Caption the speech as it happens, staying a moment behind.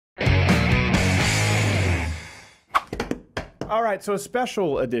All right, so a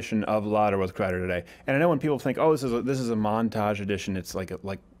special edition of Louder with Crowder today. And I know when people think, oh, this is a montage edition, it's like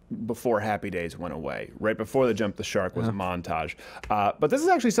before Happy Days went away. Right before the Jump the Shark was a montage. But this is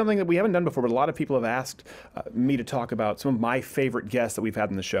actually something that we haven't done before, but a lot of people have asked me to talk about some of my favorite guests that we've had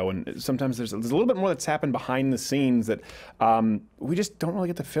in the show. And sometimes there's a little bit more that's happened behind the scenes that we just don't really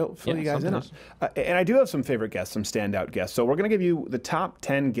get to fill you guys in on. And I do have some favorite guests, some standout guests. So we're going to give you the top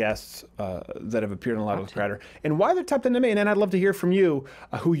 10 guests that have appeared on Louder with Crowder and why they're top 10 to me. And then I'd love to hear from you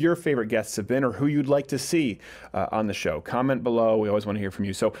who your favorite guests have been or who you'd like to see on the show. Comment below. We always want to hear from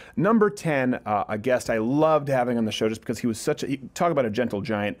you. So number 10, a guest I loved having on the show just because he was talk about a gentle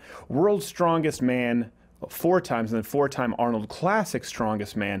giant, world's strongest man 4 times, and then 4-time Arnold Classic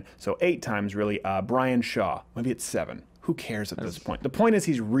strongest man, so 8 times really, Brian Shaw. Maybe it's 7. Who cares at this point? The point is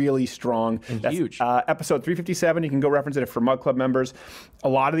he's really strong. That's huge. Episode 357, you can go reference it for Mug Club members. A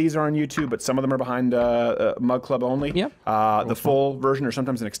lot of these are on YouTube, but some of them are behind Mug Club only. Yeah. The full version or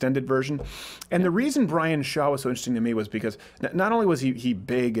sometimes an extended version. And the reason Brian Shaw was so interesting to me was because not only was he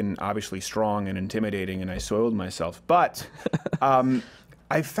big and obviously strong and intimidating, and I soiled myself, but I've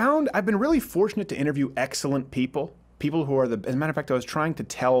been really fortunate to interview excellent people who are as a matter of fact, I was trying to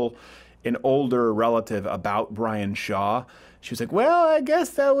tell an older relative about Brian Shaw. She was like, well, I guess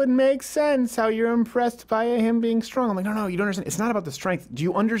that would make sense how you're impressed by him being strong. I'm like, no, you don't understand. It's not about the strength. Do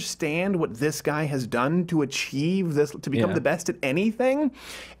you understand what this guy has done to achieve this, to become the best at anything?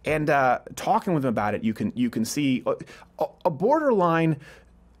 And talking with him about it, you can see a borderline,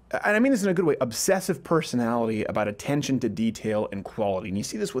 and I mean this in a good way, obsessive personality about attention to detail and quality. And you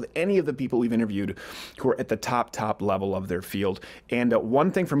see this with any of the people we've interviewed who are at the top level of their field. And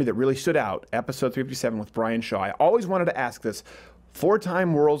one thing for me that really stood out, episode 357 with Brian Shaw, I always wanted to ask this.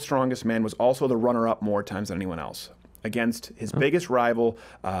 4-time world's strongest man, was also the runner-up more times than anyone else against his biggest rival,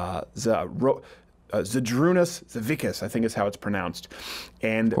 Zydrunas Zavikas, I think is how it's pronounced.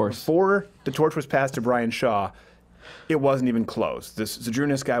 And before the torch was passed to Brian Shaw, it wasn't even close. This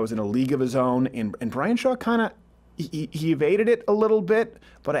Zydrunas guy was in a league of his own, and Brian Shaw kind of, he evaded it a little bit,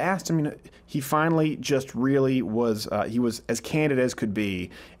 but I asked him, he finally just really was, he was as candid as could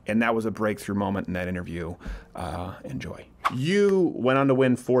be, and that was a breakthrough moment in that interview. Enjoy. You went on to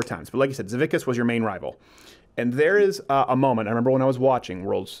win 4 times, but like you said, Zavikas was your main rival. And there is a moment, I remember when I was watching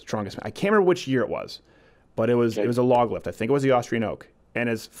World's Strongest Man, I can't remember which year it was, but it was a log lift. I think it was the Austrian Oak. And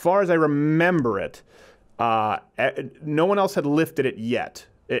as far as I remember it, no one else had lifted it yet.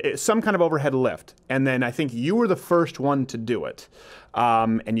 Some kind of overhead lift. And then I think you were the first one to do it.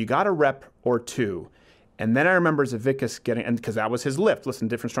 And you got a rep or 2. And then I remember Zavikas getting, and because that was his lift, listen,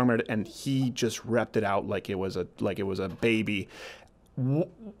 different strongman, and he just repped it out like it was a baby.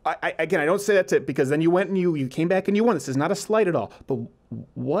 Again, I don't say that because then you went and you came back and you won. This is not a slight at all. But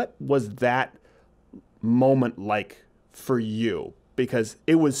what was that moment like for you? Because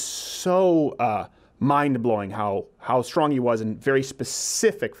it was so mind-blowing how strong he was in very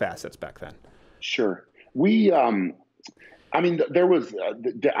specific facets back then. Sure. We, I mean, there was,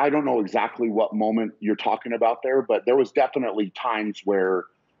 I don't know exactly what moment you're talking about there, but there was definitely times where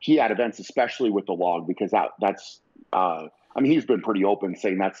he had events, especially with the log, because that's, I mean, he's been pretty open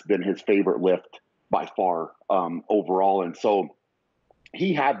saying that's been his favorite lift by far overall. And so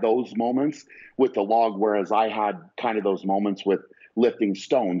he had those moments with the log, whereas I had kind of those moments with lifting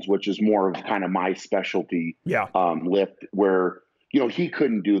stones, which is more of kind of my specialty lift, where, he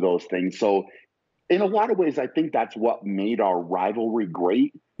couldn't do those things. So in a lot of ways, I think that's what made our rivalry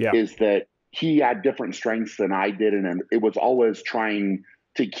great, is that he had different strengths than I did. And it was always trying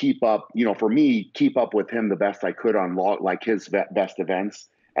to keep up, for me, keep up with him the best I could on like his best events.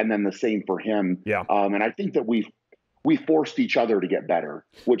 And then the same for him. And I think that we forced each other to get better,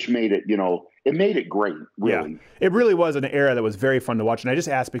 which made it, it made it great, really. Yeah. It really was an era that was very fun to watch. And I just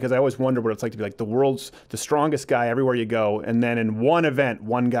asked because I always wondered what it's like to be like the strongest guy everywhere you go. And then in one event,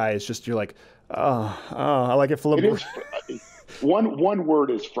 one guy is just, you're like, oh, I like it for a little bit. One word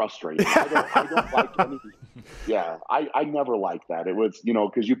is frustrating. I don't like any. Yeah, I never liked that. It was,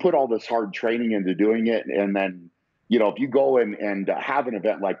 because you put all this hard training into doing it. And then, if you go and have an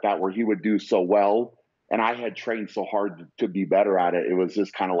event like that where he would do so well, and I had trained so hard to be better at it, it was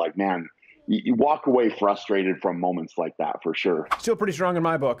just kind of like, man, you walk away frustrated from moments like that for sure. Still pretty strong in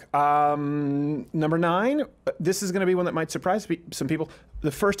my book. Number 9, this is going to be one that might surprise some people.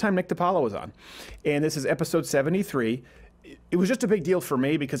 The first time Nick DiPaolo was on. And this is episode 73. It was just a big deal for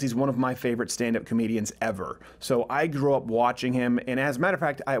me because he's one of my favorite stand-up comedians ever. So I grew up watching him. And as a matter of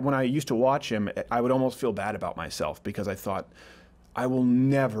fact, when I used to watch him, I would almost feel bad about myself because I thought, I will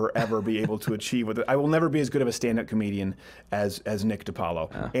never, ever be able to achieve with it. I will never be as good of a stand-up comedian as Nick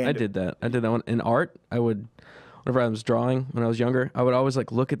DiPaolo. I did that. I did that one. In art, I would whenever I was drawing when I was younger, I would always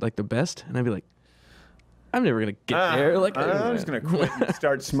like look at like the best, and I'd be like, I'm never gonna get there. Like I'm just gonna quit and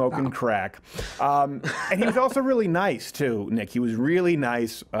start smoking crack. And he was also really nice too, Nick. He was really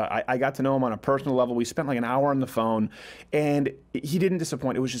nice. I got to know him on a personal level. We spent like an hour on the phone, and he didn't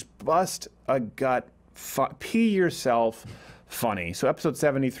disappoint. It was just bust a gut, pee yourself, funny. So episode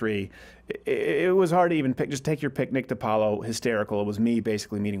 73. It was hard to even pick. Just take your pick. Nick DiPaolo, hysterical. It was me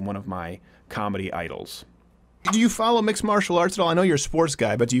basically meeting one of my comedy idols. Do you follow mixed martial arts at all? I know you're a sports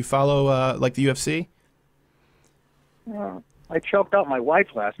guy, but do you follow like the UFC? I choked out my wife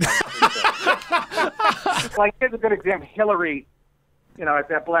last night. Like, here's a good example. Hillary, at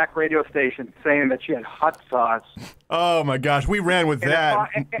that black radio station saying that she had hot sauce. Oh, my gosh. We ran with that.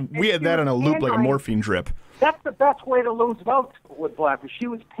 We had that on a loop like a morphine drip. That's the best way to lose votes with black. She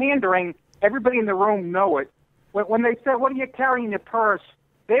was pandering. Everybody in the room know it. When they said, what are you carrying in your purse?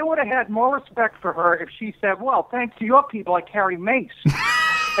 They would have had more respect for her if she said, well, thanks to your people, I carry mace.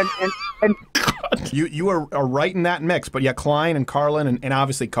 and You are right in that mix, but yeah, Klein and Carlin and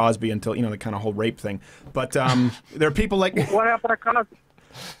obviously Cosby until, the kind of whole rape thing. But there are people like... What happened to Cosby?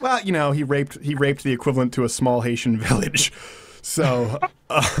 Well, he raped the equivalent to a small Haitian village. So...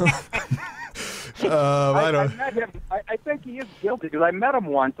 I met him. I think he is guilty because I met him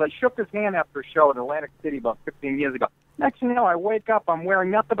once. I shook his hand after a show in Atlantic City about 15 years ago. Next thing you know, I wake up, I'm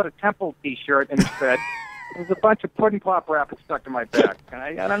wearing nothing but a Temple T-shirt, and it said, there's a bunch of pudding pop wrappers stuck to my back. And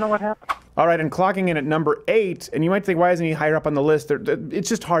I don't know what happened. All right, and clocking in at number 8, and you might think, why isn't he higher up on the list? It's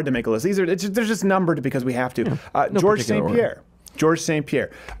just hard to make a list. They're just numbered because we have to. George St. Pierre. George St.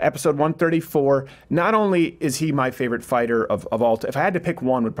 Pierre, episode 134. Not only is he my favorite fighter of all time, if I had to pick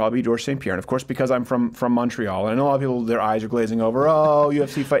one, would probably be George St. Pierre. And of course, because I'm from Montreal, and I know a lot of people, their eyes are glazing over. Oh,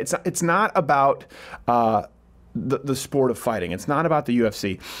 UFC fight. It's not about the sport of fighting. It's not about the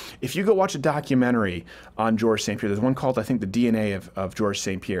UFC. If you go watch a documentary on George St. Pierre, there's one called, I think, The DNA of George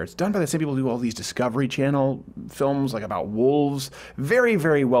St. Pierre. It's done by the same people who do all these Discovery Channel films, like about wolves. Very,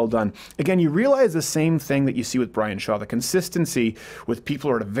 very well done. Again, you realize the same thing that you see with Brian Shaw. The consistency with people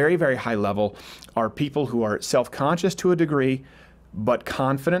who are at a very, very high level are people who are self-conscious to a degree, but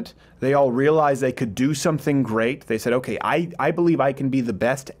confident. They all realize they could do something great. They said, okay, I believe I can be the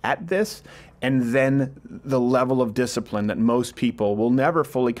best at this. And then the level of discipline that most people will never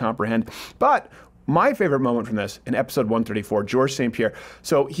fully comprehend. But my favorite moment from this, in episode 134, George St. Pierre.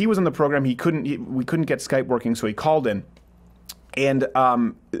 So he was on the program. We couldn't get Skype working, so he called in. And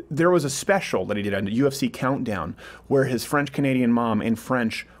there was a special that he did on the UFC Countdown where his French-Canadian mom in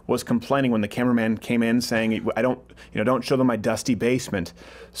French was complaining when the cameraman came in saying, don't show them my dusty basement.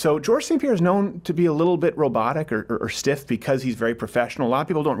 So George St. Pierre is known to be a little bit robotic or stiff because he's very professional. A lot of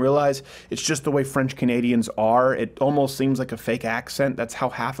people don't realize it's just the way French Canadians are. It almost seems like a fake accent. That's how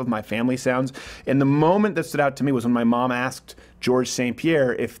half of my family sounds. And the moment that stood out to me was when my mom asked George St.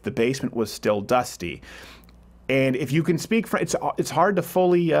 Pierre if the basement was still dusty. And if you can speak French, it's hard to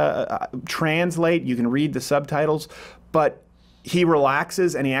fully translate. You can read the subtitles, but he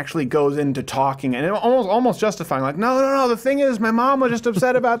relaxes and he actually goes into talking and almost justifying, like, no, the thing is, my mom was just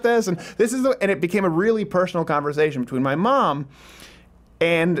upset about this, and and it became a really personal conversation between my mom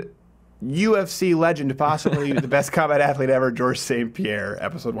and UFC legend, possibly the best combat athlete ever, George St. Pierre,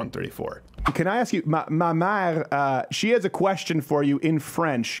 episode 134. Can I ask you, ma mère, she has a question for you in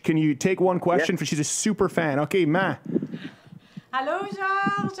French. Can you take one question? Yes. She's a super fan. Okay, ma. Allô,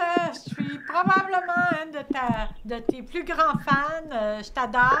 Georges, je suis probablement un de tes plus grands fans. Je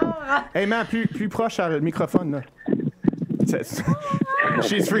t'adore. Hey, man, plus proche à le microphone. Là.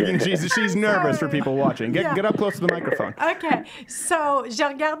 She's freaking. She's nervous for people watching. Get up close to the microphone. OK. So, j'ai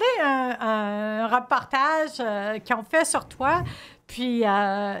regardé un reportage qu'ils ont fait sur toi. Puis,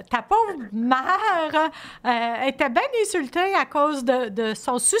 ta pauvre mère était bien insultée à cause de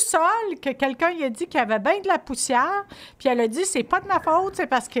son sous-sol, que quelqu'un lui a dit qu'il y avait bien de la poussière. Puis, elle a dit, c'est pas de ma faute, c'est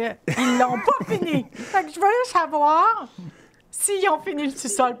parce qu'ils l'ont pas fini. Fait que je veux savoir s'ils ont fini le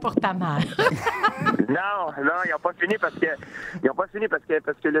sous-sol pour ta mère. Non, ils n'ont pas fini parce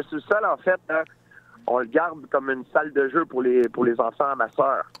que le sous-sol, en fait, on le garde comme une salle de jeu pour les enfants à ma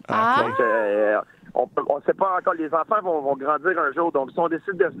sœur. Ah. Donc, on ne sait pas encore. Les enfants vont grandir un jour. Donc, si on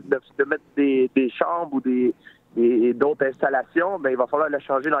décide de mettre des chambres ou d'autres installations, ben il va falloir le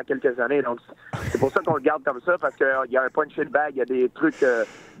changer dans quelques années. Donc, c'est pour ça qu'on le garde comme ça, parce qu'il y a un punch-in bag, il y a des trucs,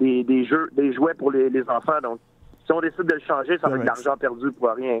 des jouets pour les enfants. Donc, si on décide de le changer, ça va être de l'argent perdu pour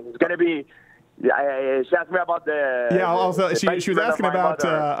rien. It's She asked me about the. Yeah, also she was asking about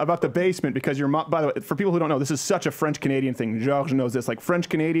about the basement because your mom. By the way, for people who don't know, this is such a French Canadian thing. Georges knows this. Like French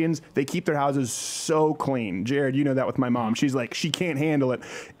Canadians, they keep their houses so clean. Jared, you know that with my mom. She's like she can't handle it.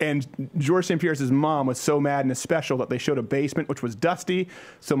 And Georges St. Pierre's mom was so mad in a special that they showed a basement which was dusty.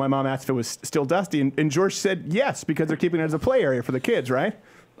 So my mom asked if it was still dusty, and Georges said yes because they're keeping it as a play area for the kids, right?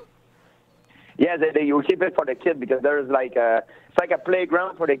 Yeah, you keep it for the kid because there's like it's like a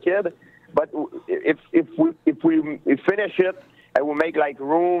playground for the kid. But if we finish it and we make like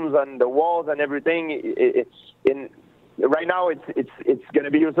rooms and the walls and everything, right now it's going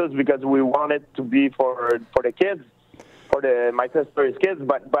to be useless because we want it to be for the kids, for my sister's kids.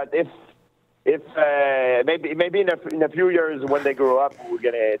 But if maybe in a few years when they grow up,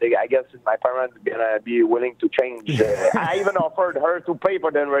 I guess my parents are gonna be willing to change. I even offered her to pay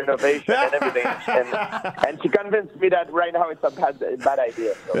for the renovation and everything, and she convinced me that right now it's a bad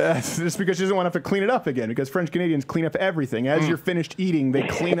idea. So. Just because she doesn't want to have to clean it up again, because French Canadians clean up everything. As you're finished eating, they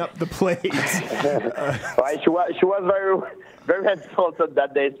clean up the plates. She was very insulted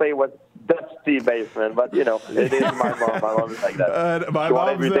that they say it was dusty basement, but you know, it is my mom. My mom is like that. She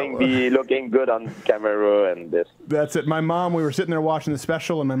wants everything be looking good on camera and this. That's it. My mom, we were sitting there watching the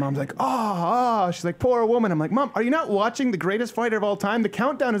special, and my mom's like, she's like, poor woman. I'm like, Mom, are you not watching the greatest fighter of all time? The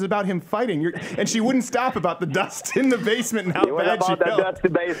countdown is about him fighting. And she wouldn't stop about the dust in the basement and how bad she felt. It was about the dusty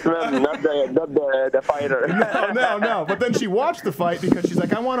basement, not the fighter. No. But then she watched the fight because she's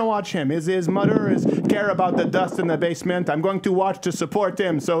like, I want to watch him. His mother care about the dust in the basement. I'm going to watch to support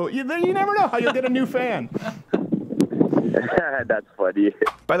him. So you never know how you'll get a new fan. That's funny.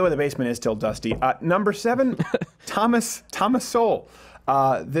 By the way, the basement is still dusty. Number 7, Thomas Sowell.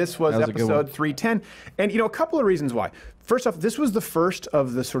 This was episode 310. And, a couple of reasons why. First off, this was the first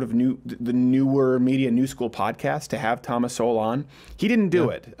of the sort of newer media new school podcast to have Thomas Sowell on. He didn't do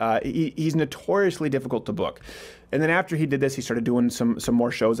it. He's notoriously difficult to book. And then after he did this, he started doing some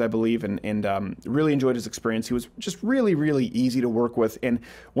more shows, I believe, and really enjoyed his experience. He was just really, really easy to work with. And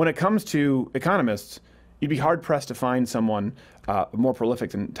when it comes to economists, you'd be hard-pressed to find someone more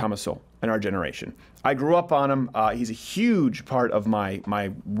prolific than Thomas Sowell in our generation. I grew up on him. He's a huge part of my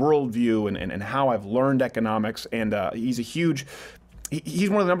worldview and how I've learned economics. And he's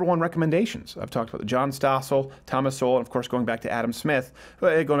one of the number one recommendations. I've talked about John Stossel, Thomas Sowell, and of course going back to Adam Smith.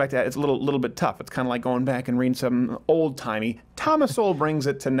 Going back to that, it's a little bit tough. It's kind of like going back and reading some old-timey. Thomas Sowell brings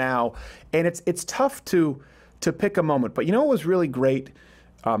it to now, and it's tough to pick a moment. But what was really great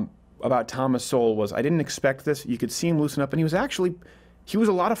about Thomas Sowell was I didn't expect this. You could see him loosen up, and he was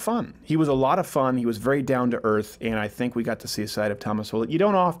a lot of fun. He was a lot of fun. He was very down to earth, and I think we got to see a side of Thomas Sowell that you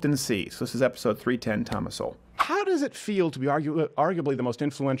don't often see. So this is episode 310, Thomas Sowell. How does it feel to be arguably the most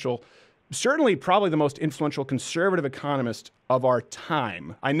influential, certainly probably the most influential conservative economist of our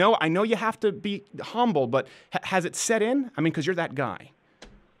time? I know you have to be humble, but has it set in? I mean, because you're that guy.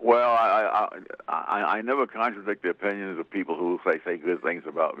 Well, I never contradict the opinions of people who say good things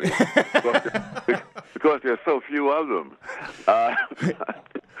about me because there's so few of them.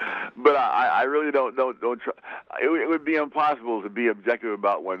 But I really don't try. It would be impossible to be objective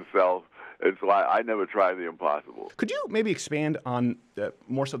about oneself, and so I never try the impossible. Could you maybe expand on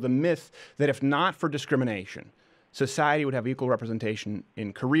more so the myth that if not for discrimination, society would have equal representation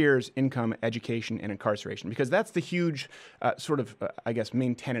in careers, income, education, and incarceration? Because that's the huge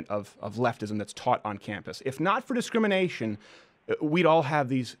main tenet of leftism that's taught on campus. If not for discrimination, we'd all have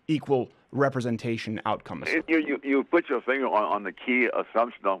these equal representation outcomes. You put your finger on the key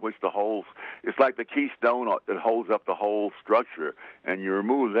assumption on which it's like the keystone that holds up the whole structure, and you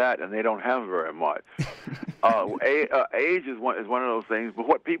remove that, and they don't have very much. Age is one of those things, but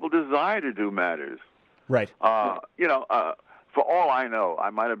what people desire to do matters. Right. For all I know, I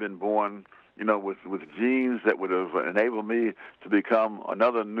might have been born, with genes that would have enabled me to become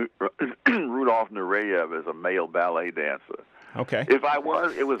another Rudolph Nureyev as a male ballet dancer. Okay. If I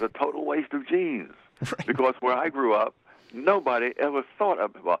was, it was a total waste of genes. Right. Because where I grew up, nobody ever thought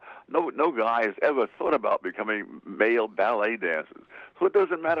about, no guy has ever thought about becoming male ballet dancers. So it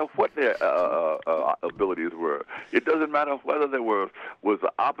doesn't matter what their abilities were. It doesn't matter whether there was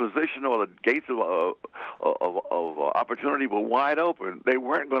opposition or the gates of opportunity were wide open. They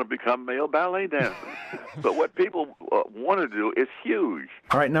weren't going to become male ballet dancers. But what people want to do is huge.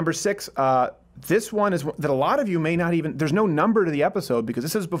 All right, number 6. This one is that a lot of you may not even, there's no number to the episode because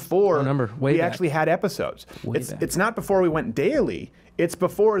this is before we actually had episodes. It's not before we went daily. It's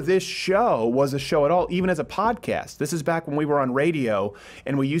before this show was a show at all, even as a podcast. This is back when we were on radio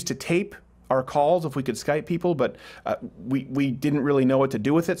and we used to tape our calls if we could Skype people, but we didn't really know what to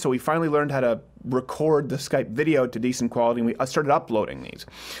do with it. So we finally learned how to record the Skype video to decent quality, and we started uploading these.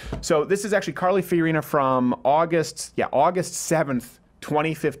 So this is actually Carly Fiorina from August 7th,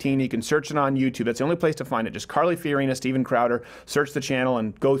 2015. You can search it on YouTube. That's the only place to find it. Just Carly Fiorina, StevenCrowder. Search the channel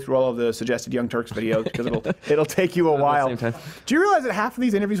and go through all of the suggested Young Turks videos because it'll take you a while. At the same time. Do you realize that half of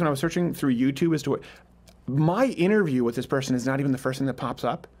these interviews, when I was searching through YouTube, as to what my interview with this person is not even the first thing that pops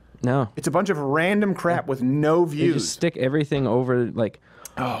up? No. It's a bunch of random crap with no views. They just stick everything over, like,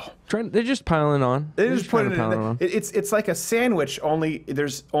 they're just piling on. They're just putting it in. It's like a sandwich, only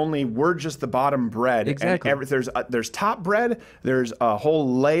we're just the bottom bread. Exactly. And there's top bread, there's a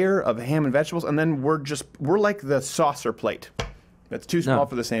whole layer of ham and vegetables, and then we're like the saucer plate. That's too small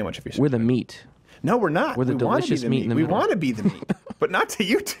for the sandwich. If you we're the meat. No, we're not. We're the delicious meat in the middle. We middle. want to be the meat, but not to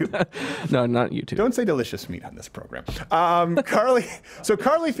you two. No, not you two. Don't say delicious meat on this program. Carly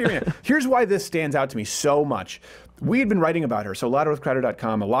Fiorina, here's why this stands out to me so much. We had been writing about her, so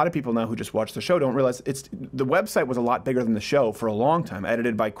louderwithcrowder.com. A lot of people now who just watch the show don't realize the website was a lot bigger than the show for a long time,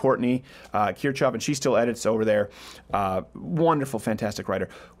 edited by Courtney Kirchhoff, and she still edits over there. Wonderful, fantastic writer.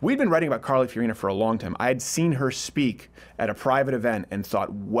 We'd been writing about Carly Fiorina for a long time. I had seen her speak at a private event and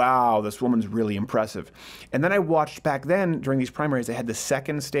thought, wow, this woman's really impressive. And then I watched back then, during these primaries, they had the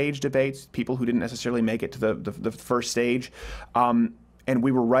second stage debates, people who didn't necessarily make it to the first stage. And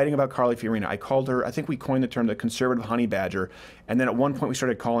we were writing about Carly Fiorina. I called her, I think we coined the term the conservative honey badger. And then at one point we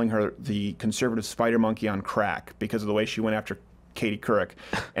started calling her the conservative spider monkey on crack because of the way she went after Katie Couric.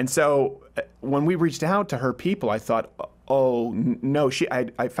 And so when we reached out to her people, I thought, oh, no,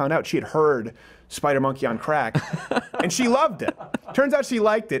 I found out she had heard Spider Monkey on Crack, and she loved it. Turns out she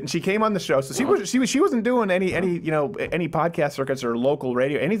liked it, and she came on the show. So she wasn't doing any podcast circuits or local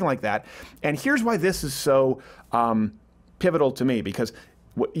radio, anything like that. And here's why this is so pivotal to me, because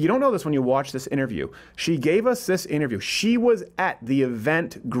you don't know this when you watch this interview. She gave us this interview. She was at the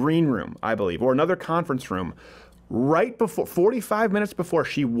event green room, I believe, or another conference room, right before, 45 minutes before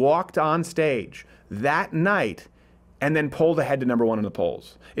she walked on stage that night, and then pulled ahead to #1 in the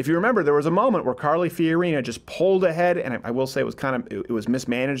polls. If you remember, there was a moment where Carly Fiorina just pulled ahead, and I will say it was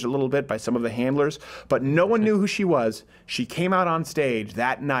mismanaged a little bit by some of the handlers, but no one knew who she was. She came out on stage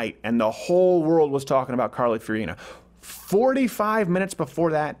that night, and the whole world was talking about Carly Fiorina. 45 minutes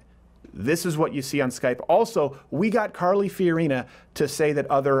before that, this is what you see on Skype. Also, we got Carly Fiorina to say that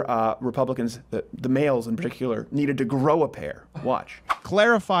other Republicans, the males in particular, needed to grow a pair. Watch.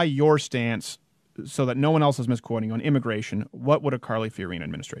 Clarify your stance so that no one else is misquoting on immigration. What would a Carly Fiorina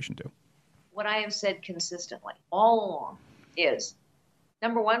administration do? What I have said consistently all along is,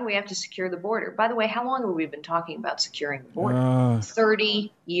 #1, we have to secure the border. By the way, how long have we been talking about securing the border?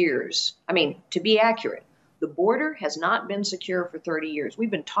 30 years. I mean, to be accurate, the border has not been secure for 30 years.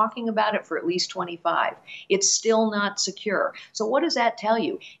 We've been talking about it for at least 25. It's still not secure. So what does that tell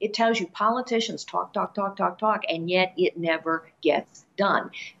you? It tells you politicians talk, and yet it never gets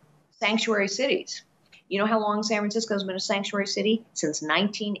done. Sanctuary cities. You know how long San Francisco's been a sanctuary city? Since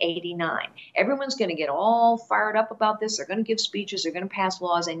 1989. Everyone's going to get all fired up about this. They're going to give speeches. They're going to pass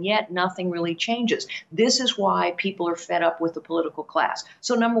laws, and yet nothing really changes. This is why people are fed up with the political class.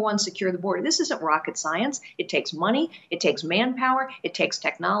 So #1, secure the border. This isn't rocket science. It takes money. It takes manpower. It takes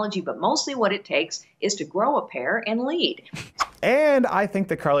technology. But mostly what it takes is to grow a pair and lead. And I think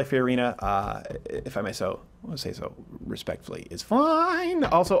that Carly Fiorina, if I may say so respectfully, is fine.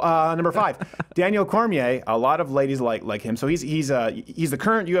 Also, #5, Daniel Cormier. A lot of ladies like him. So he's the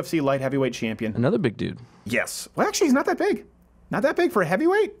current UFC light heavyweight champion. Another big dude. Yes. Well, actually, he's not that big. Not that big for a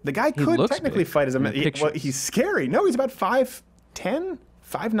heavyweight. The guy could technically fight as a man. He's scary. No, he's about 5'10",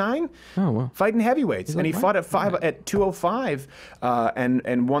 5'9". Oh, wow. Fighting heavyweights. And he fought at 205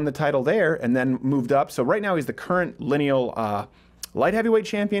 and won the title there and then moved up. So right now he's the current lineal light heavyweight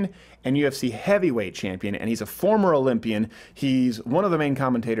champion and UFC heavyweight champion, and he's a former Olympian. He's one of the main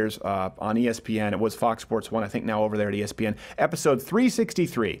commentators on ESPN. It was Fox Sports 1, I think now over there at ESPN. Episode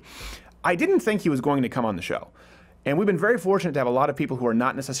 363. I didn't think he was going to come on the show. And we've been very fortunate to have a lot of people who are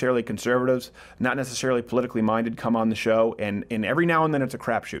not necessarily conservatives, not necessarily politically minded, come on the show, and every now and then it's a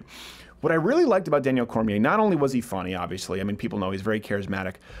crapshoot. What I really liked about Daniel Cormier, not only was he funny, obviously, I mean, people know he's very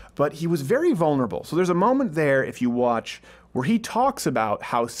charismatic, but he was very vulnerable. So there's a moment there, if you watch, where he talks about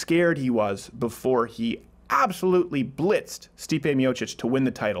how scared he was before he absolutely blitzed Stipe Miocic to win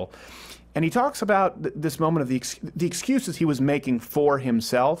the title. And he talks about this moment of the excuses he was making for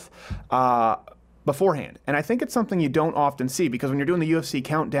himself beforehand. And I think it's something you don't often see, because when you're doing the UFC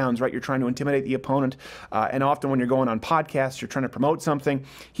countdowns, right, you're trying to intimidate the opponent. And often when you're going on podcasts, you're trying to promote something.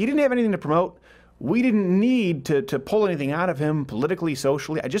 He didn't have anything to promote. we didn't need to pull anything out of him politically,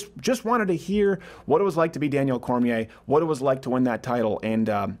 socially. I just wanted to hear what it was like to be Daniel Cormier, what it was like to win that title, and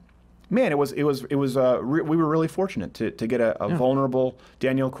man, we were really fortunate to get a vulnerable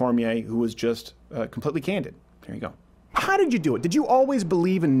Daniel Cormier who was just completely candid. There you go. How did you do it? Did you always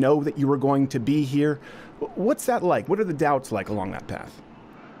believe and know that you were going to be here? What's that like? What are the doubts like along that path?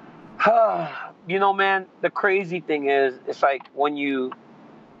 You know, man, the crazy thing is, it's like when you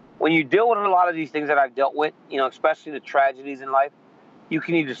deal with a lot of these things that I've dealt with, you know, especially the tragedies in life, you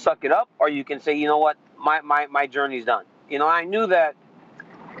can either suck it up or you can say, you know what, my journey's done. You know, I knew that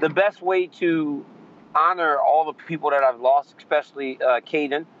the best way to honor all the people that I've lost, especially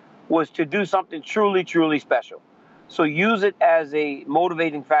Caden, was to do something truly, truly special. So use it as a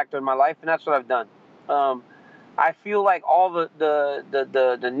motivating factor in my life, and that's what I've done. I feel like all the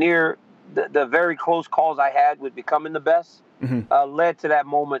very close calls I had with becoming the best led to that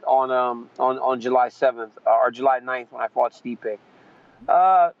moment on July 7th or July 9th when I fought Stipe.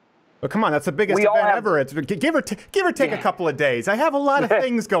 But come on, that's the biggest event ever. It's, give or take a couple of days. I have a lot of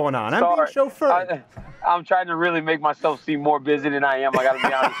things going on. I'm being chauffeured. I'm trying to really make myself seem more busy than I am. I got to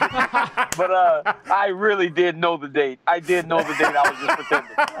be honest with you. But I really did know the date. I did know the date. I was just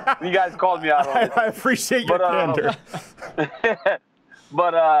pretending. You guys called me out on it. I appreciate your candor.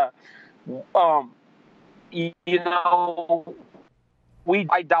 But you know,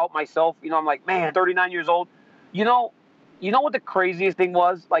 I doubt myself. You know, I'm like, man, 39 years old. You know what the craziest thing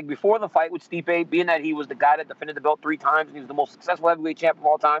was? Like, before the fight with Stipe, being that he was the guy that defended the belt 3 times and he was the most successful heavyweight champ of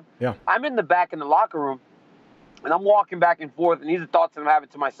all time. Yeah. I'm in the back in the locker room, and I'm walking back and forth, and these are thoughts that I'm having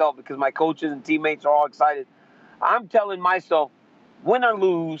to myself because my coaches and teammates are all excited. I'm telling myself, win or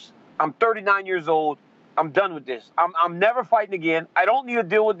lose, I'm 39 years old. I'm done with this. I'm never fighting again. I don't need to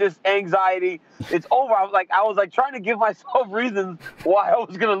deal with this anxiety. It's over. I was like trying to give myself reasons why I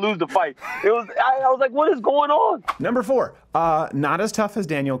was gonna lose the fight. I was like, what is going on? Number 4, not as tough as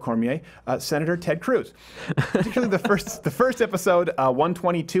Daniel Cormier, Senator Ted Cruz. Particularly the first episode,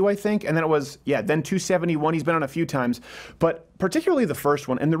 122, I think, and then it was then 271. He's been on a few times, but particularly the first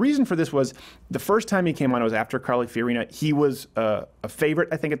one. And the reason for this was the first time he came on, it was after Carly Fiorina. He was a favorite,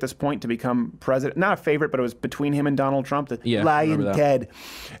 I think, at this point to become president. Not a favorite, but it was between him and Donald Trump, the Lion Ted.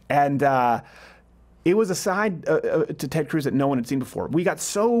 And it was a side to Ted Cruz that no one had seen before. We got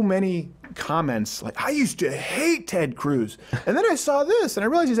so many comments like, I used to hate Ted Cruz. And then I saw this, and I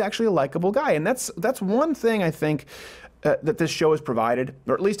realized he's actually a likable guy. And that's one thing I think that this show has provided,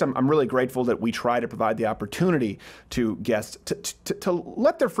 or at least I'm really grateful that we try to provide the opportunity to guests to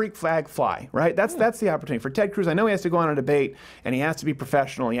let their freak flag fly, right? That's the opportunity. For Ted Cruz, I know he has to go on a debate, and he has to be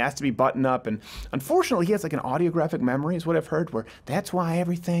professional, he has to be buttoned up, and unfortunately he has like an audiographic memory is what I've heard, where that's why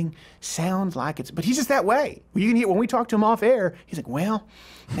everything sounds like it's, but he's just that way. You can hear, when we talk to him off air, he's like, well,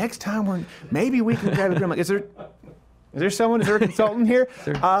 next time maybe we can grab a like, is there a consultant here?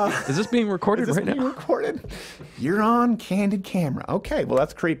 Is this being recorded right now? Recorded? You're on candid camera. Okay, well,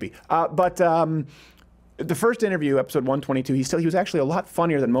 that's creepy. But the first interview, episode 122, he was actually a lot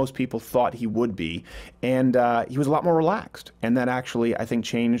funnier than most people thought he would be. And he was a lot more relaxed. And that actually, I think,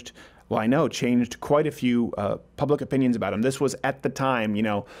 changed quite a few public opinions about him. This was, at the time,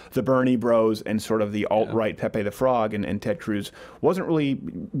 the Bernie bros and sort of the alt-right Pepe the Frog, and Ted Cruz wasn't really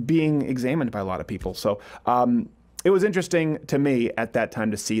being examined by a lot of people. So, it was interesting to me at that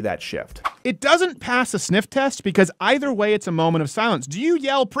time to see that shift. It doesn't pass a sniff test because either way it's a moment of silence. Do you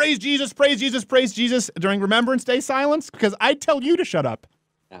yell, praise Jesus, praise Jesus, praise Jesus during Remembrance Day silence? Because I'd tell you to shut up.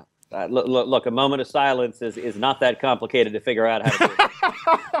 Look, a moment of silence is not that complicated to figure out how to do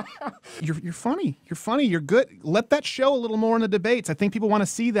it. You're funny. You're funny. You're good. Let that show a little more in the debates. I think people want to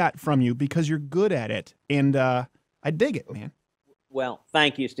see that from you because you're good at it. And I dig it, man. Well,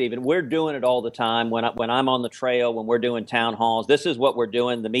 thank you, Stephen. We're doing it all the time. When I'm on the trail, when we're doing town halls, this is what we're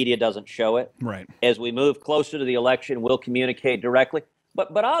doing. The media doesn't show it. Right. As we move closer to the election, we'll communicate directly.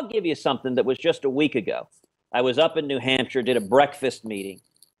 But I'll give you something that was just a week ago. I was up in New Hampshire, did a breakfast meeting.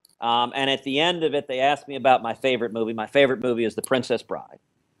 And at the end of it, they asked me about my favorite movie. My favorite movie is The Princess Bride.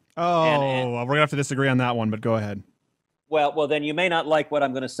 Oh, we're going to have to disagree on that one, but go ahead. Well, then you may not like what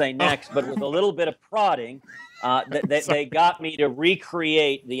I'm going to say next, but with a little bit of prodding, they got me to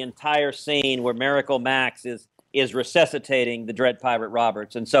recreate the entire scene where Miracle Max is resuscitating the Dread Pirate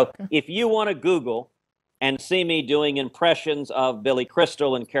Roberts. And so if you want to Google and see me doing impressions of Billy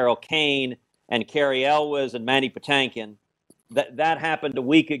Crystal and Carol Kane and Carrie Elwes and Mandy Patinkin, that happened a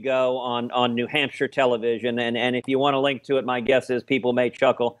week ago on New Hampshire television. And if you want to link to it, my guess is people may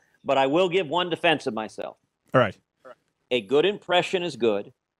chuckle. But I will give one defense of myself. All right. A good impression is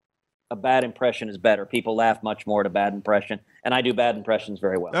good. a bad impression is better. People laugh much more at a bad impression, and I do bad impressions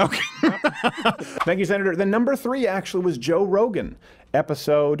very well. Okay. Thank you, Senator. Then number 3 actually was Joe Rogan.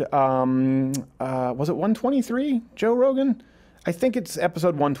 Episode, was it 123, Joe Rogan? I think it's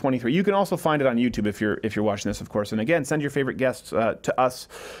episode 123. You can also find it on YouTube if you're watching this, of course. And again, send your favorite guests to us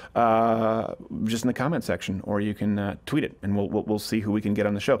just in the comment section, or you can tweet it, and we'll see who we can get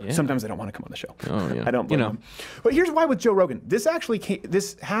on the show. Yeah. Sometimes they don't want to come on the show. Oh, yeah. I don't blame them. But here's why with Joe Rogan. This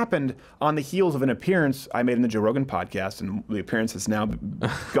happened on the heels of an appearance I made in the Joe Rogan podcast, and the appearance has now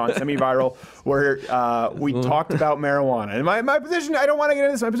gone semi-viral, where we talked about marijuana. And my position, I don't want to get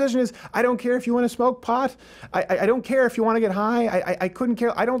into this. My position is, I don't care if you want to smoke pot. I don't care if you want to get high. I couldn't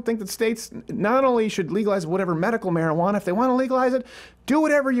care. I don't think that states not only should legalize whatever medical marijuana, if they want to legalize it, do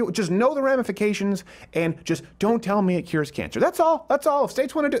whatever you, just know the ramifications, and just don't tell me it cures cancer. That's all. That's all. If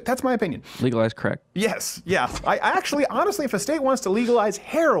states want to do it, that's my opinion. Legalize crack. Yes. Yeah. I actually, honestly, if a state wants to legalize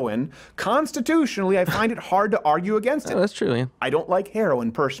heroin, constitutionally, I find it hard to argue against it. Oh, that's true, yeah. I don't like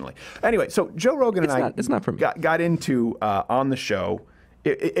heroin personally. Anyway, so Joe Rogan and it's not for me. Got into on the show.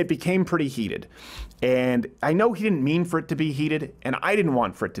 It became pretty heated. And I know he didn't mean for it to be heated, and I didn't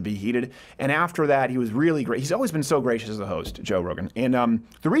want for it to be heated. And after that, he was really great. He's always been so gracious as a host, Joe Rogan. And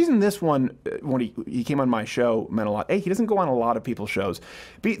the reason this one, when he came on my show, meant a lot. A, he doesn't go on a lot of people's shows.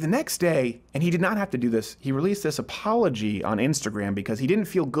 B, the next day, and he did not have to do this, he released this apology on Instagram because he didn't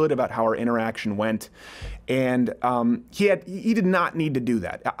feel good about how our interaction went. And he did not need to do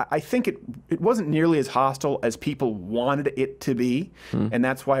that. I think it wasn't nearly as hostile as people wanted it to be, and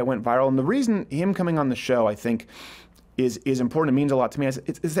that's why it went viral. And the reason him coming on the show, I think, is important. It means a lot to me.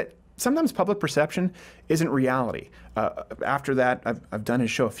 Is that sometimes public perception isn't reality. After that, I've done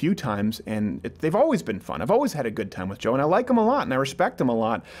his show a few times, and they've always been fun. I've always had a good time with Joe, and I like him a lot, and I respect him a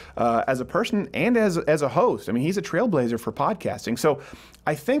lot as a person and as a host. I mean, he's a trailblazer for podcasting. So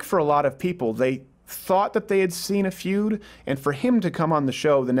I think for a lot of people, they thought that they had seen a feud, and for him to come on the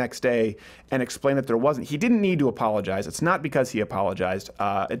show the next day and explain that there wasn't, he didn't need to apologize. It's not because he apologized.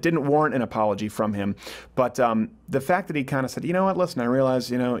 It didn't warrant an apology from him. But the fact that he kind of said, you know what, listen, I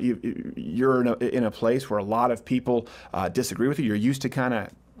realize, you're in a place where a lot of people disagree with you. You're used to kind of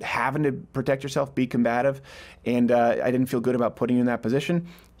having to protect yourself, be combative, and I didn't feel good about putting you in that position.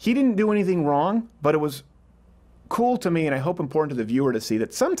 He didn't do anything wrong, but it was cool to me, and I hope important to the viewer to see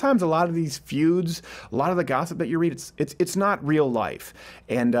that sometimes a lot of these feuds, a lot of the gossip that you read, it's not real life.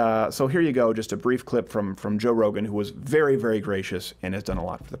 And so here you go, just a brief clip from Joe Rogan, who was very, very gracious and has done a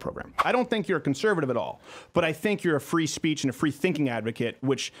lot for the program. I don't think you're a conservative at all, but I think you're a free speech and a free thinking advocate,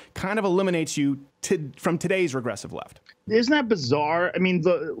 which kind of eliminates you from today's regressive left. Isn't that bizarre? I mean,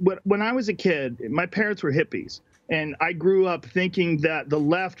 when I was a kid, my parents were hippies. And I grew up thinking that the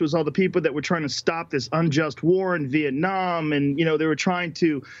left was all the people that were trying to stop this unjust war in Vietnam. And, they were trying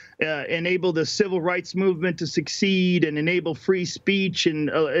to enable the civil rights movement to succeed and enable free speech and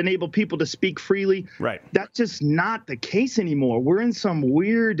enable people to speak freely. Right. That's just not the case anymore. We're in some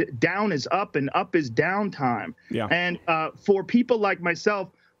weird down is up and up is down time. Yeah. And for people like myself,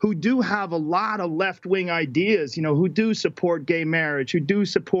 who do have a lot of left-wing ideas, who do support gay marriage, who do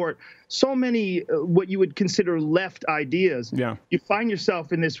support so many what you would consider left ideas. Yeah. You find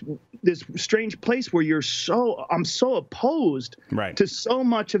yourself in this strange place where I'm so opposed to so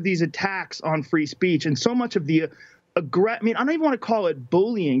much of these attacks on free speech and so much of the I don't even want to call it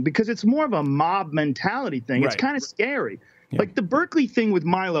bullying because it's more of a mob mentality thing. It's kind of scary. Yeah. Like the Berkeley thing with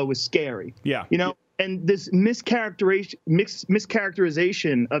Milo was scary. Yeah. And this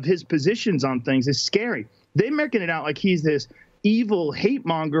mischaracterization of his positions on things is scary. They're making it out like he's this evil hate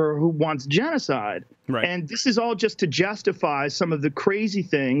monger who wants genocide. Right. And this is all just to justify some of the crazy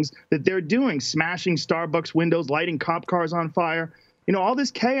things that they're doing, smashing Starbucks windows, lighting cop cars on fire. All this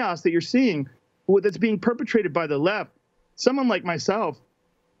chaos that you're seeing that's being perpetrated by the left. Someone like myself,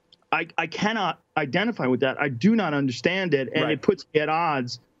 I cannot identify with that. I do not understand it, and it puts me at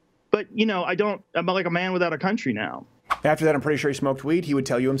odds. But, I'm like a man without a country now. After that, I'm pretty sure he smoked weed. He would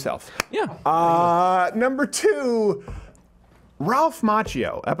tell you himself. Yeah. Number 2, Ralph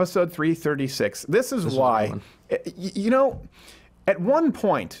Macchio, episode 336. This is why, at one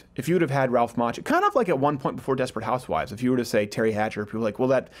point, if you would have had Ralph Macchio, kind of like at one point before Desperate Housewives, if you were to say Terry Hatcher, people were like,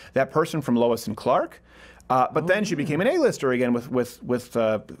 well, that person from Lois and Clark, but then she became an A-lister again with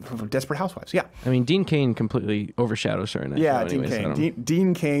Desperate Housewives. Yeah. I mean, Dean Cain completely overshadows her in that show Dean anyways, Cain.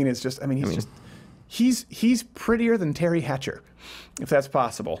 Dean Cain is just, he's prettier than Terry Hatcher, if that's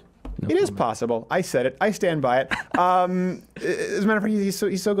possible. It is possible. I said it. I stand by it. As a matter of fact,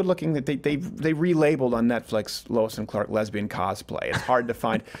 he's so good looking that they relabeled on Netflix Lois and Clark lesbian cosplay. It's hard to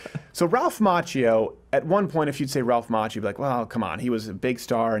find. So Ralph Macchio, at one point, if you'd say Ralph Macchio, you'd be like, well, come on. He was a big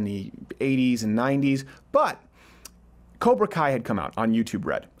star in the 80s and 90s. But Cobra Kai had come out on YouTube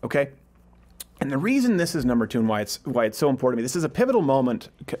Red, okay? And the reason this is number 2 and why it's so important to me, this is a pivotal moment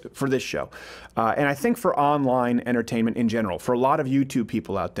for this show. And I think for online entertainment in general, for a lot of YouTube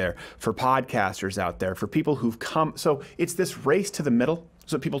people out there, for podcasters out there, for people who've come, so it's this race to the middle.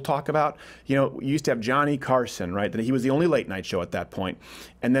 That's what people talk about. You know, you used to have Johnny Carson, right? That he was the only late night show at that point.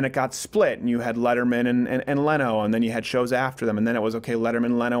 And then it got split, and you had Letterman and Leno, and then you had shows after them. And then it was, okay,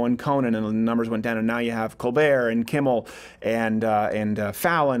 Letterman, Leno, and Conan, and the numbers went down. And now you have Colbert and Kimmel and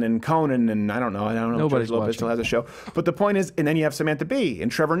Fallon and Conan, and I don't know. Nobody's George Lopez watching. still has a show. But the point is, and then you have Samantha Bee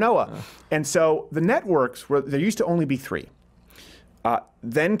and Trevor Noah. And so the networks, there used to only be 3.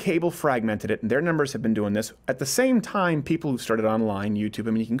 Then cable fragmented it, and their numbers have been doing this. At the same time, people who started online, YouTube,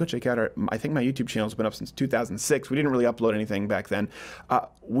 I mean, you can go check out I think my YouTube channel's been up since 2006. We didn't really upload anything back then.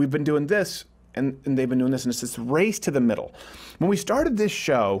 We've been doing this, and they've been doing this, and it's this race to the middle. When we started this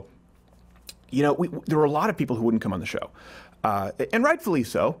show, you know, there were a lot of people who wouldn't come on the show, and rightfully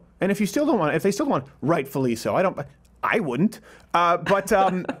so. And if they still don't want, rightfully so. I wouldn't. But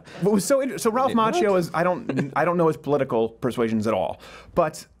it was so interesting. So Ralph Macchio is, I don't know his political persuasions at all.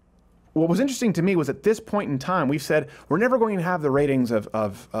 But what was interesting to me was at this point in time, we've said we're never going to have the ratings of I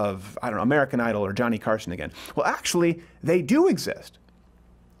don't know, American Idol or Johnny Carson again. Well, actually, they do exist.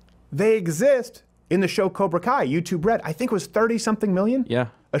 They exist in the show Cobra Kai, YouTube Red. I think it was 30-something million. Yeah.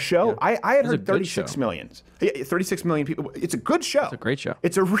 A show? Yeah. I had It was a heard good 36 show. million. Yeah, 36 million people. It's a good show. It's a great show.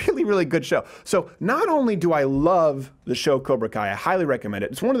 It's a really, really good show. So not only do I love the show Cobra Kai, I highly recommend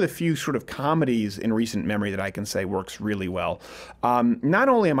it. It's one of the few sort of comedies in recent memory that I can say works really well. Not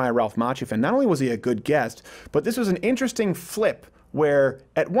only am I a Ralph Macchio fan, not only was he a good guest, but this was an interesting flip where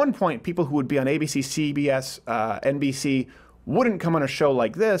at one point people who would be on ABC, CBS, NBC wouldn't come on a show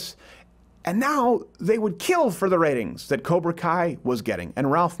like this. And now they would kill for the ratings that Cobra Kai was getting.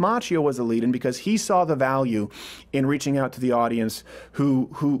 And Ralph Macchio was the lead-in because he saw the value in reaching out to the audience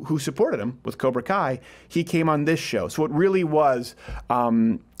who supported him with Cobra Kai. He came on this show. So it really was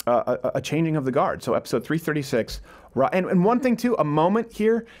a changing of the guard. So episode 336. And one thing, too, a moment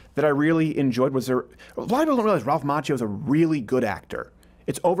here that I really enjoyed was a lot of people don't realize Ralph Macchio is a really good actor.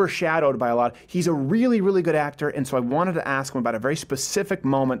 It's overshadowed by a lot. He's a really, really good actor, and so I wanted to ask him about a very specific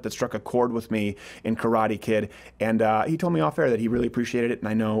moment that struck a chord with me in Karate Kid, and he told me off air that he really appreciated it, and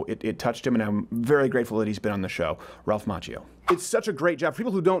I know it touched him, and I'm very grateful that he's been on the show. Ralph Macchio. It's such a great job for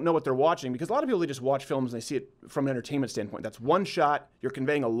people who don't know what they're watching, because a lot of people, they just watch films and they see it from an entertainment standpoint. That's one shot. You're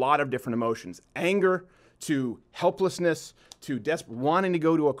conveying a lot of different emotions. Anger to helplessness, to wanting to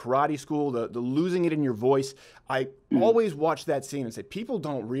go to a karate school, the losing it in your voice. I always watch that scene and say, people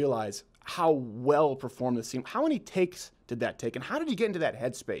don't realize how well performed this scene. How many takes did that take? And how did you get into that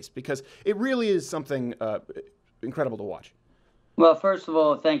headspace? Because it really is something incredible to watch. Well, first of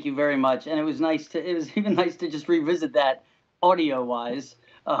all, thank you very much. And it was even nice to just revisit that audio-wise,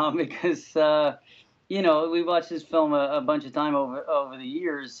 because you know, we watched this film a bunch of time over the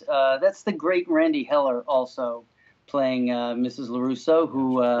years. That's the great Randy Heller also playing Mrs. LaRusso,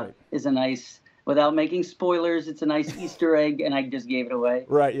 who is a nice, without making spoilers, it's a nice Easter egg, and I just gave it away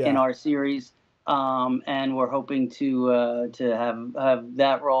in our series. And we're hoping to have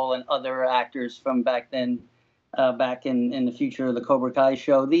that role and other actors from back then, back in the future of the Cobra Kai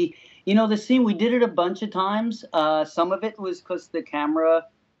show. The scene, we did it a bunch of times. Some of it was because the camera,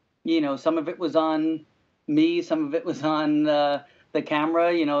 some of it was on me, some of it was on the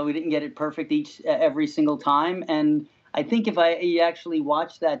camera. We didn't get it perfect every single time. And I think if you actually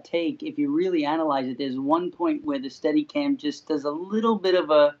watch that take, if you really analyze it, there's one point where the Steadicam just does a little bit of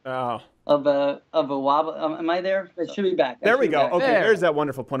a wobble. Am I there? It should be back. There we go. Okay, there's that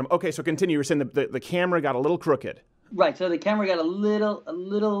wonderful point. Okay, so continue. You're saying the camera got a little crooked. Right. So the camera got a little.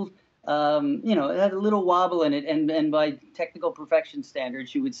 It had a little wobble in it, and by technical perfection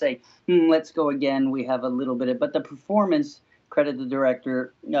standards, you would say, let's go again. We have a little bit but the performance, credit the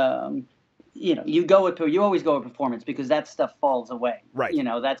director. You always go with performance because that stuff falls away. Right.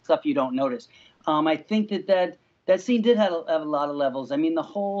 That stuff you don't notice. I think that scene did have a lot of levels. I mean, the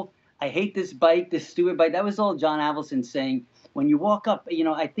whole, I hate this bike, this stupid bike. That was all John Avildsen saying. When you walk up,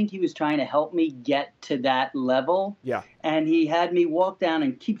 I think he was trying to help me get to that level. Yeah. And he had me walk down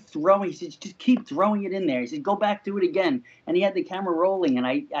and keep throwing. He said, just keep throwing it in there. He said, go back, do it again. And he had the camera rolling, and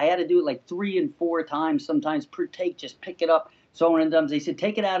I had to do it like 3 and 4 times sometimes per take, just pick it up. So many times he said,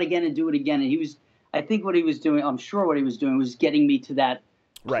 take it out again and do it again. And I think what he was doing, I'm sure what he was doing was getting me to that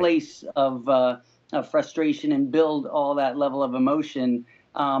place of frustration and build all that level of emotion.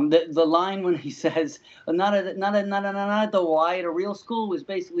 The line when he says not at the Y at a real school was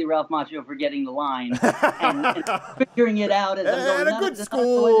basically Ralph Macchio forgetting the line and figuring it out as I'm going. At a good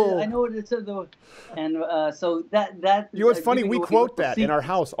school. I know what it's and so that. You know what's funny? We quote that in our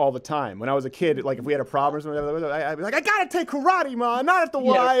house all the time. When I was a kid, like if we had a problem or something, I'd be like, "I gotta take karate, Ma, not at the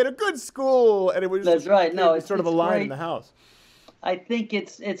Y, at a good school." And it was that's right. No, it's sort of a line great. In the house. I think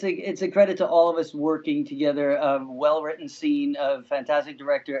it's a credit to all of us working together. A well-written scene, a fantastic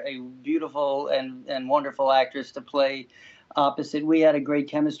director, a beautiful and wonderful actress to play opposite. We had a great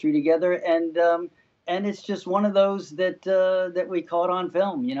chemistry together, and it's just one of those that we caught on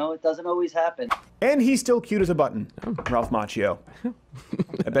film. You know, it doesn't always happen. And he's still cute as a button, Ralph Macchio.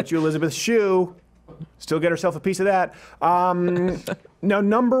 I bet you Elizabeth Shue still get herself a piece of that. Now, the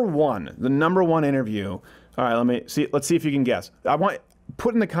number one interview. All right, let's see if you can guess. I want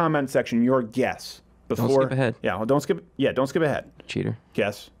put in the comment section your guess before. Don't skip ahead. Yeah, well, don't skip ahead. Cheater.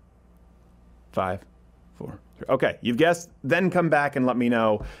 Guess. 5, 4, 3. Okay, you've guessed. Then come back and let me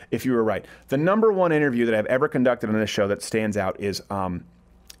know if you were right. The number one interview that I've ever conducted on this show that stands out is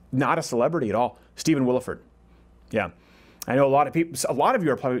not a celebrity at all. Stephen Willeford. Yeah. I know a lot of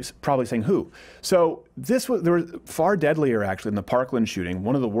you are probably saying who. So there was far deadlier actually in the Parkland shooting.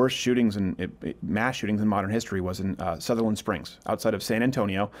 One of the worst shootings mass shootings in modern history was in Sutherland Springs, outside of San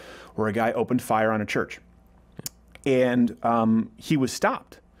Antonio, where a guy opened fire on a church, and he was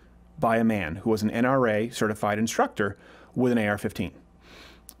stopped by a man who was an NRA certified instructor with an AR-15.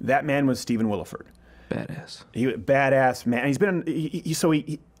 That man was Stephen Willeford. Badass. Badass man. He's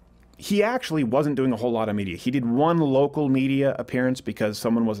been he actually wasn't doing a whole lot of media. He did one local media appearance because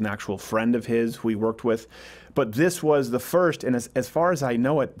someone was an actual friend of his who he worked with. But this was the first, and as far as I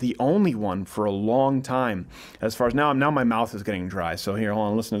know it, the only one for a long time. As far as now my mouth is getting dry. So here,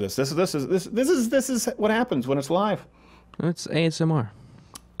 hold on, listen to this. This is what happens when it's live. It's ASMR.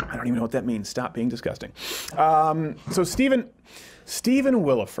 I don't even know what that means. Stop being disgusting. So Stephen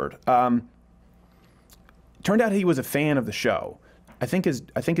Willeford. Turned out he was a fan of the show. I think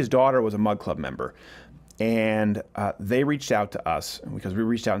his daughter was a Mug Club member, and they reached out to us because we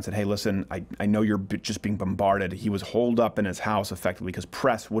reached out and said, "Hey, listen, I know you're just being bombarded." He was holed up in his house effectively because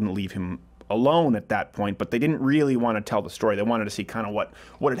press wouldn't leave him alone at that point, but they didn't really want to tell the story. They wanted to see kind of what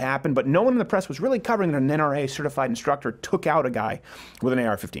had happened, but no one in the press was really covering that an NRA certified instructor took out a guy with an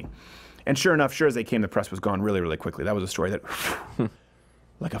AR-15. And sure enough, sure as they came, the press was gone really, really quickly. That was a story that,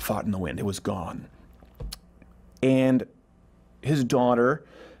 like a fart in the wind, it was gone. And his daughter,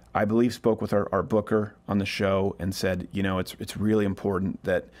 I believe, spoke with our booker on the show and said, you know, it's really important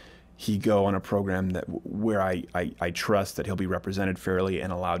that he go on a program where I trust that he'll be represented fairly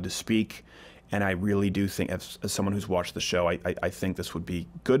and allowed to speak. And I really do think, as someone who's watched the show, I think this would be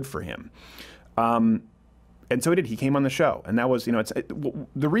good for him. And so he did. He came on the show, and that was, you know,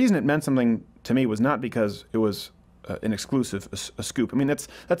 the reason it meant something to me was not because it was an exclusive, a scoop. I mean,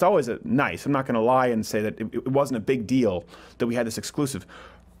 that's always nice. I'm not going to lie and say that it wasn't a big deal that we had this exclusive,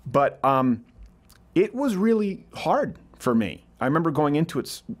 but it was really hard for me. I remember going into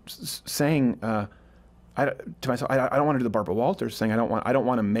it saying to myself, I don't want to do the Barbara Walters thing. I don't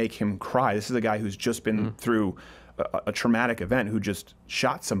want to make him cry. This is a guy who's just been through a traumatic event, who just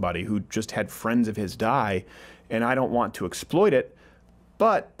shot somebody, who just had friends of his die, and I don't want to exploit it.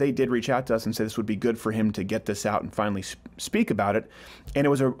 But they did reach out to us and say this would be good for him to get this out and finally speak about it. And it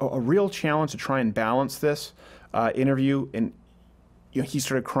was a real challenge to try and balance this interview. And you know, he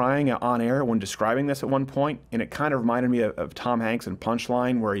started crying on air when describing this at one point, and it kind of reminded me of Tom Hanks in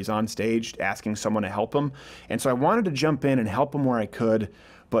Punchline, where he's on stage asking someone to help him. And so I wanted to jump in and help him where I could,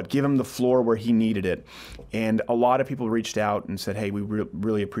 but give him the floor where he needed it. And a lot of people reached out and said, hey, we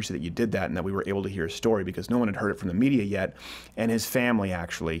really appreciate that you did that and that we were able to hear his story, because no one had heard it from the media yet. And his family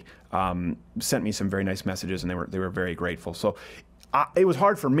actually sent me some very nice messages, and they were very grateful. So it was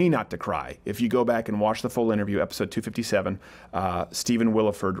hard for me not to cry. If you go back and watch the full interview, episode 257, Stephen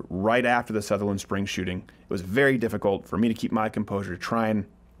Willeford, right after the Sutherland Springs shooting, it was very difficult for me to keep my composure, to try and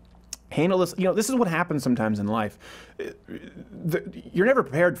handle this. You know, this is what happens sometimes in life. You're never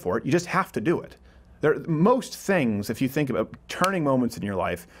prepared for it. You just have to do it. Most things, if you think about turning moments in your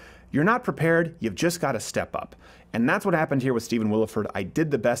life, you're not prepared. You've just got to step up. And that's what happened here with Stephen Willeford. I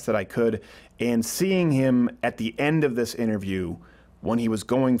did the best that I could. And seeing him at the end of this interview, when he was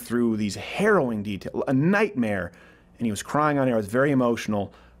going through these harrowing details, a nightmare, and he was crying on air, I was very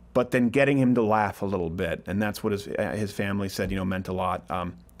emotional. But then getting him to laugh a little bit, and that's what his family said, you know, meant a lot.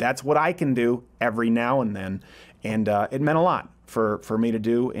 That's what I can do every now and then, and it meant a lot for me to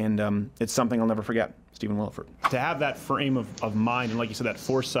do, and it's something I'll never forget. Stephen Williford. To have that frame of mind and, like you said, that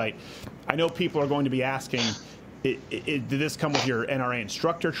foresight, I know people are going to be asking, did this come with your NRA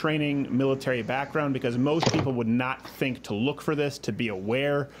instructor training, military background? Because most people would not think to look for this, to be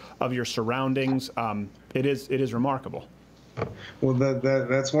aware of your surroundings. It is remarkable. Well,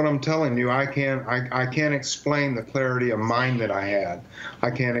 that's what I'm telling you. I can't explain the clarity of mind that I had. I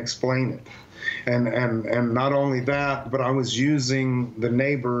can't explain it. And not only that, but I was using the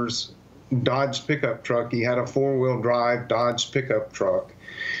neighbor's Dodge pickup truck. He had a 4-wheel drive Dodge pickup truck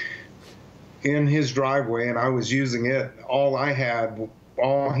in his driveway, and I was using it. All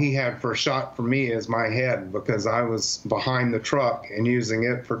he had for a shot for me is my head, because I was behind the truck and using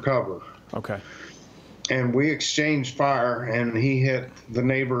it for cover. Okay. And we exchanged fire, and he hit the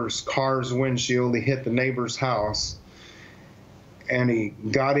neighbor's car's windshield. He hit the neighbor's house, and he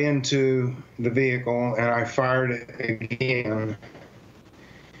got into the vehicle, and I fired it again.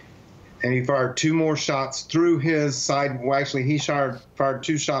 And he fired 2 more shots through his side. Well, actually, he fired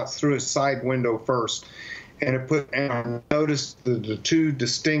 2 shots through his side window first. And I noticed the 2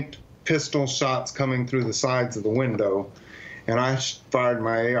 distinct pistol shots coming through the sides of the window. And I fired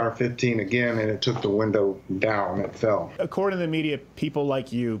my AR-15 again, and it took the window down. It fell. According to the media, people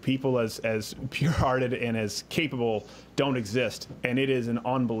like you, people as pure-hearted and as capable, don't exist, and it is an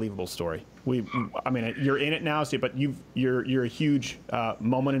unbelievable story. I mean, you're in it now, but you're a huge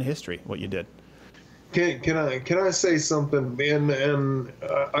moment in history. What you did. Can I say something? And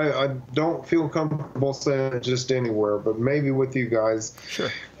I don't feel comfortable saying it just anywhere, but maybe with you guys. Sure.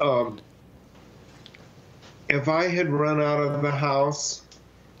 If I had run out of the house,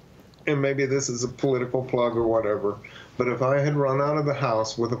 and maybe this is a political plug or whatever, but if I had run out of the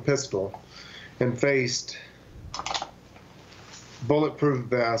house with a pistol and faced bulletproof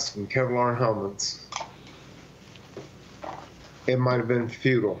vests and Kevlar helmets, it might have been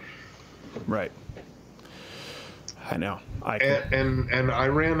futile. Right. I know. And I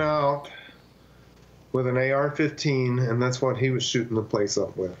ran out with an AR-15, and that's what he was shooting the place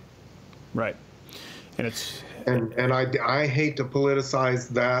up with. Right. And I hate to politicize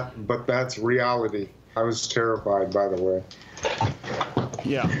that, but that's reality. I was terrified, by the way.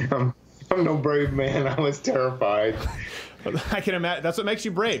 Yeah. I'm no brave man. I was terrified. I can imagine. That's what makes you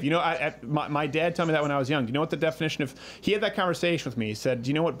brave. You know, my dad told me that when I was young. Do you know what the definition of... He had that conversation with me. He said, do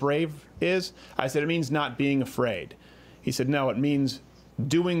you know what brave is? I said, it means not being afraid. He said, no, it means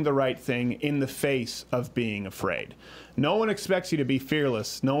doing the right thing in the face of being afraid. No one expects you to be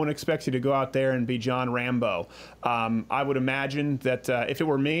fearless. No one expects you to go out there and be John Rambo. I would imagine that if it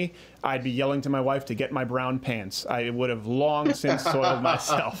were me, I'd be yelling to my wife to get my brown pants. I would have long since soiled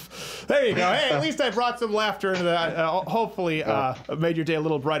myself. There you go. Hey, at least I brought some laughter into that. Hopefully made your day a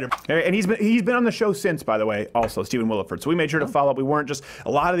little brighter. And he's been on the show since, by the way, also, Stephen Williford. So we made sure to follow up. We weren't just,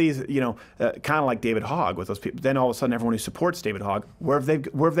 a lot of these, you know, kind of like David Hogg with those people. Then all of a sudden, everyone who supports David Hogg, where have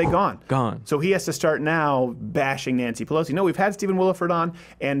they gone? Gone. So he has to start now bashing Nancy Pelosi. No, we've had Stephen Williford on,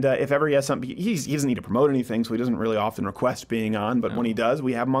 and if ever he has something, he doesn't need to promote anything, so he doesn't really often request being on, but when he does,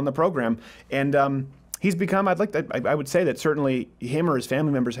 we have him on the program. And he's become, I would say that certainly him or his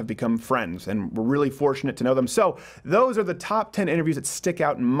family members have become friends, and we're really fortunate to know them. So those are the top 10 interviews that stick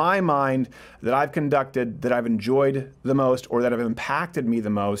out in my mind that I've conducted, that I've enjoyed the most, or that have impacted me the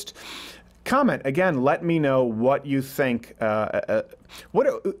most. Comment, again, let me know what you think.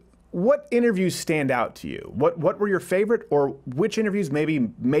 What interviews stand out to you? What were your favorite, or which interviews maybe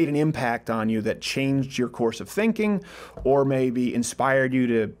made an impact on you that changed your course of thinking, or maybe inspired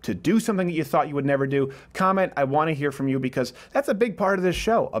you to do something that you thought you would never do? Comment. I want to hear from you, because that's a big part of this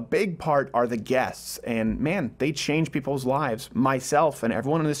show. A big part are the guests, and man, they change people's lives, myself and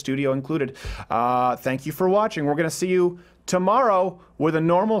everyone in the studio included. Thank you for watching. We're going to see you tomorrow with a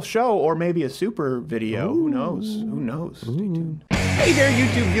normal show, or maybe a super video. Ooh. Who knows? Who knows? Stay tuned. Hey there,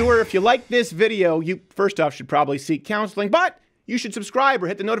 YouTube viewer. If you like this video, you first off should probably seek counseling, but you should subscribe or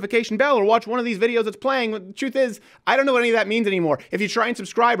hit the notification bell or watch one of these videos that's playing. The truth is, I don't know what any of that means anymore. If you try and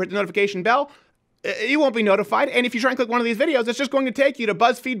subscribe or hit the notification bell, you won't be notified. And if you try and click one of these videos, it's just going to take you to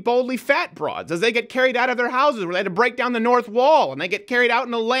BuzzFeed Boldly Fat Broads as they get carried out of their houses where they had to break down the north wall, and they get carried out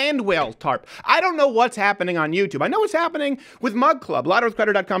in a land whale tarp. I don't know what's happening on YouTube. I know what's happening with Mug Club.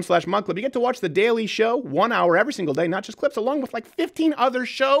 LouderWithCrowder.com/Mug Club. You get to watch the daily show, 1 hour every single day, not just clips, along with like 15 other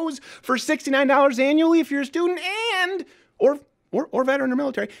shows for $69 annually if you're a student, and or veteran or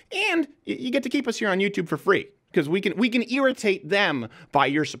military. And you get to keep us here on YouTube for free, because we can irritate them by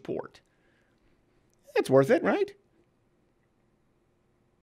your support. It's worth it, right?